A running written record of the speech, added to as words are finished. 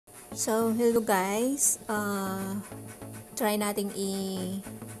So, hello guys. Try nating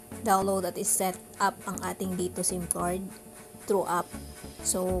i-download at i-set up ang ating dito SIM card through app.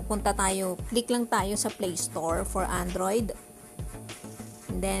 So, click lang tayo sa Play Store for Android.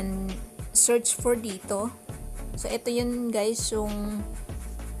 And then, search for dito. So, ito yun guys, yung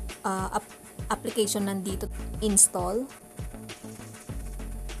application nandito. Install.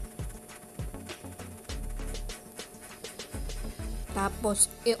 Tapos,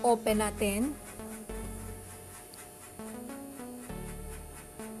 i-open natin.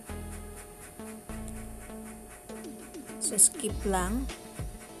 So, skip lang.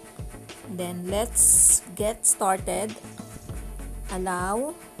 Then, let's get started.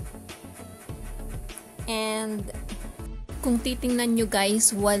 Allow. And, kung titingnan nyo guys,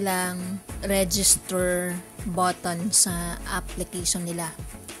 walang register button sa application nila.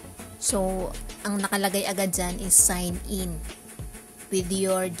 So, ang nakalagay agad dyan is sign in with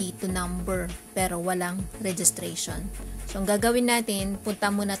your dito number, pero walang registration. So, ang gagawin natin, punta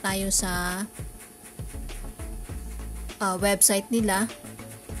muna tayo sa website nila.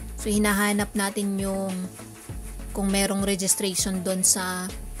 So, hinahanap natin yung kung merong registration doon sa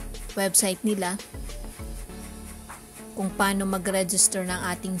website nila, kung paano mag-register ng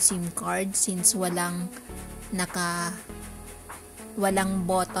ating SIM card since walang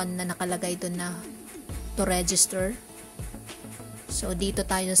button na nakalagay doon na to register. So, dito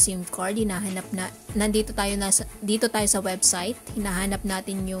tayo sa SIM card, dito tayo sa website, hinahanap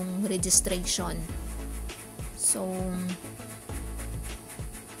natin yung registration. So,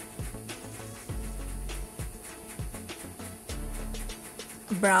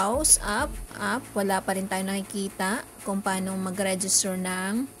 browse app, wala pa rin tayo nakikita kung paano mag-register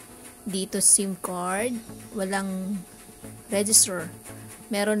ng dito SIM card. Walang register.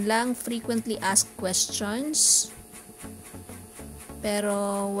 Meron lang frequently asked questions. Pero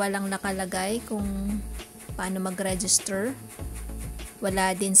walang nakalagay kung paano mag-register.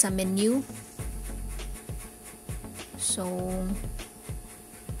 Wala din sa menu. So,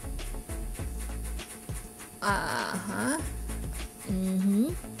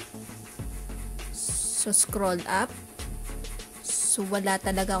 So, scroll up. So, wala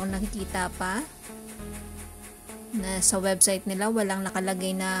talaga akong nakikita pa. Na sa website nila, walang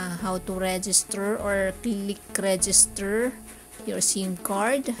nakalagay na how to register or click register your SIM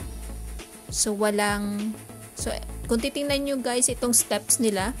card. So, kung titingnan nyo guys, itong steps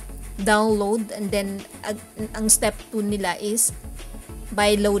nila, download, and then, ang step 2 nila is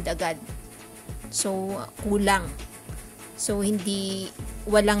buy load agad. So, kulang. So,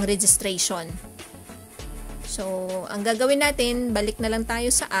 walang registration. So, ang gagawin natin, balik na lang tayo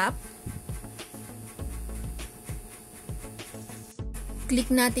sa app.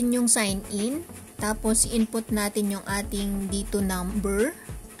 Click natin yung sign in. Tapos, input natin yung ating dito number.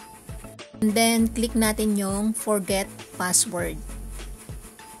 And then, click natin yung forget password.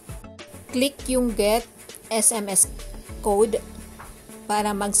 Click yung get SMS code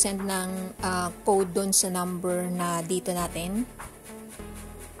para mag-send ng code doon sa number na dito natin.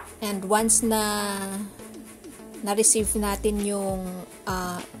 And once na-receive natin yung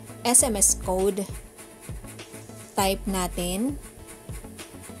SMS code, type natin.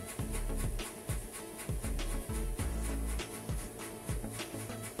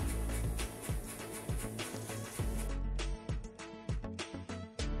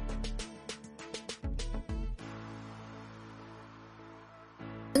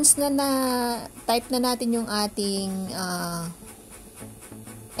 Once na-type na natin yung ating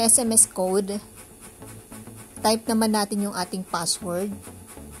SMS code, type naman natin yung ating password.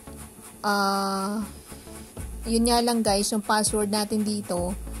 Yun nga lang guys, yung password natin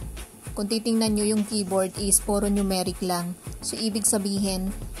dito, kung titingnan nyo yung keyboard is puro numeric lang. So, ibig sabihin,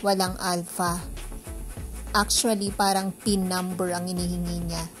 walang alpha. Actually, parang PIN number ang inihingi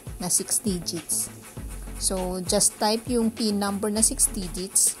niya na 6 digits. So, just type yung PIN number na 6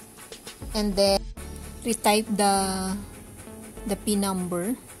 digits and then retype the PIN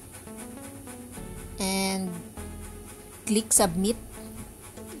number and click submit.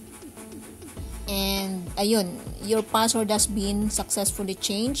 And ayun, your password has been successfully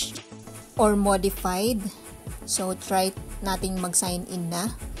changed or modified. So, try nating mag-sign in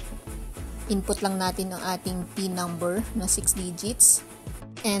na. Input lang natin ang ating PIN number na 6 digits.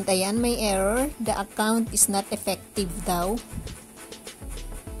 And ayan, may error. The account is not effective daw.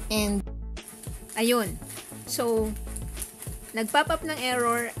 And ayun. So, nag-pop up ng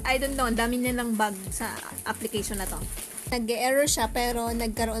error. I don't know, ang dami nilang bug sa application na to. Nag-error siya pero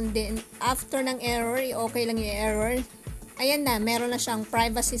nagkaroon din. After ng error, okay lang yung error. Ayan na, meron na siyang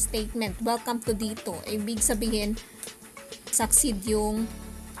privacy statement. Welcome to dito. Ibig sabihin, succeed yung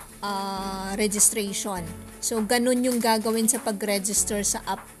registration. So, ganun yung gagawin sa pag-register sa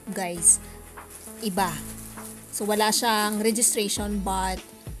app, guys. Iba. So, wala siyang registration, but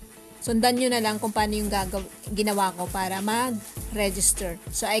sundan nyo na lang kung paano yung ginawa ko para mag-register.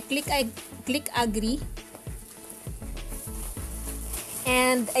 So, I click agree.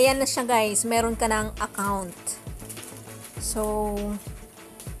 And, ayan na siya, guys. Meron ka ng account. So,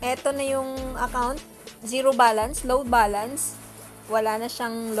 eto na yung account. Zero balance, low balance. Wala na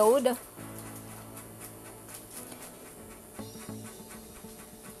siyang load.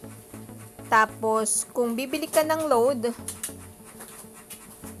 Tapos, kung bibili ka ng load,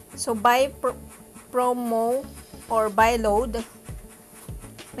 so buy promo or buy load,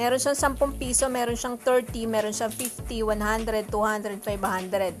 meron siyang 10 piso, meron siyang 30, meron siyang 50, 100, 200,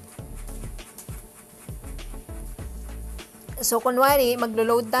 500. So, kunwari,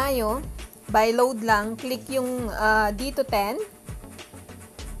 maglo-load tayo, buy load lang, click yung dito 10.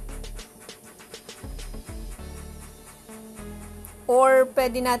 Or,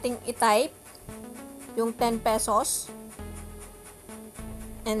 pwede nating i-type yung 10 pesos.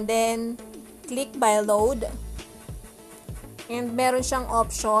 And then, click buy load. And meron siyang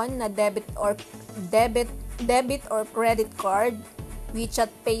option na debit or credit card,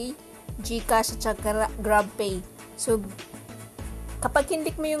 WeChat Pay, GCash at saka GrabPay. So, kapag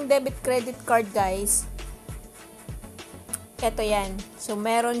hindik mo yung debit credit card, guys, eto yan. So,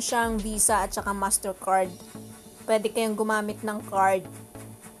 meron siyang Visa at saka Mastercard. Pwede kayong gumamit ng card.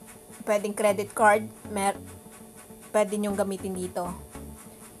 Pwedeng credit card, pwede nyong gamitin dito.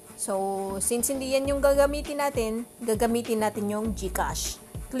 So, since hindi yan yung gagamitin natin yung GCash.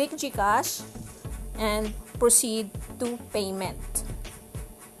 Click GCash and proceed to payment.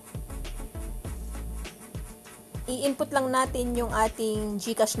 I-input lang natin yung ating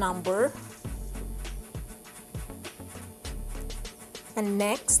GCash number. And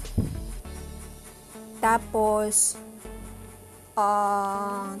next. Tapos,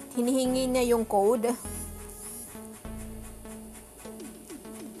 hinihingi niya yung code.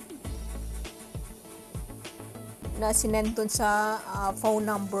 Na sinend dun sa phone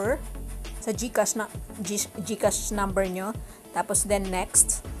number, sa GCash number nyo. Tapos, then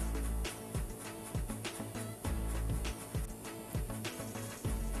next.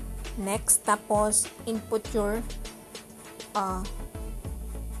 Next, tapos, input your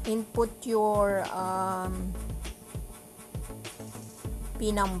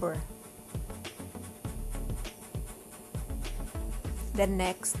PIN number. Then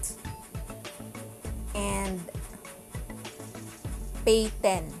next. And pay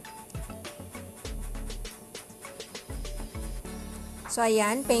 10. So,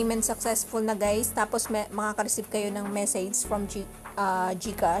 ayan, payment successful na, guys. Tapos, makaka-receive kayo ng message from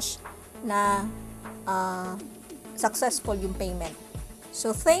GCash na successful yung payment.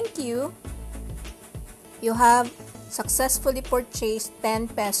 So, thank you. You have successfully purchased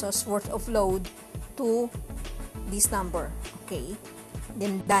 10 pesos worth of load to this number. Okay?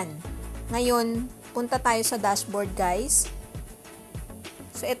 Then, done. Ngayon, punta tayo sa dashboard, guys.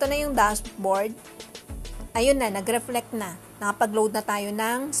 So, ito na yung dashboard. Ayun na, nag-reflect na. Nakapag-load na tayo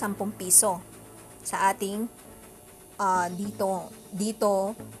ng 10 piso sa ating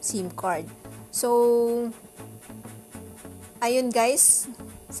dito SIM card. So, ayun, guys.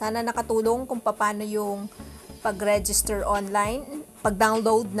 Sana nakatulong kung paano yung pag-register online,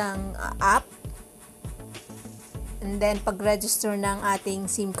 pag-download ng app, and then pag-register ng ating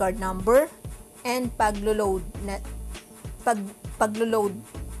SIM card number, and pag-load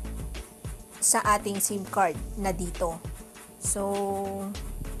sa ating SIM card na dito. So,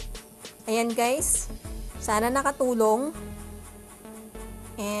 ayan, guys. Sana nakatulong.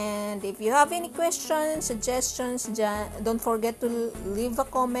 And if you have any questions, suggestions, don't forget to leave a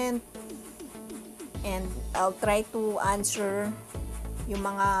comment. And I'll try to answer yung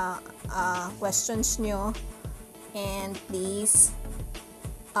mga questions nyo. And please,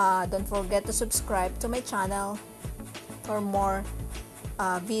 don't forget to subscribe to my channel for more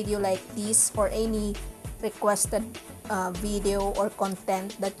video like this or any requested video or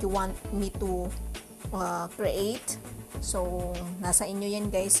content that you want me to create. So, nasa inyo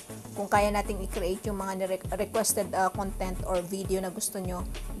yan, guys. Kung kaya nating i-create yung mga requested content or video na gusto nyo,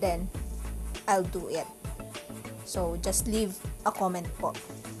 then I'll do it. So, just leave a comment po.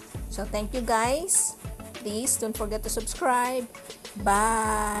 So, thank you, guys. Please don't forget to subscribe.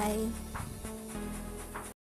 Bye!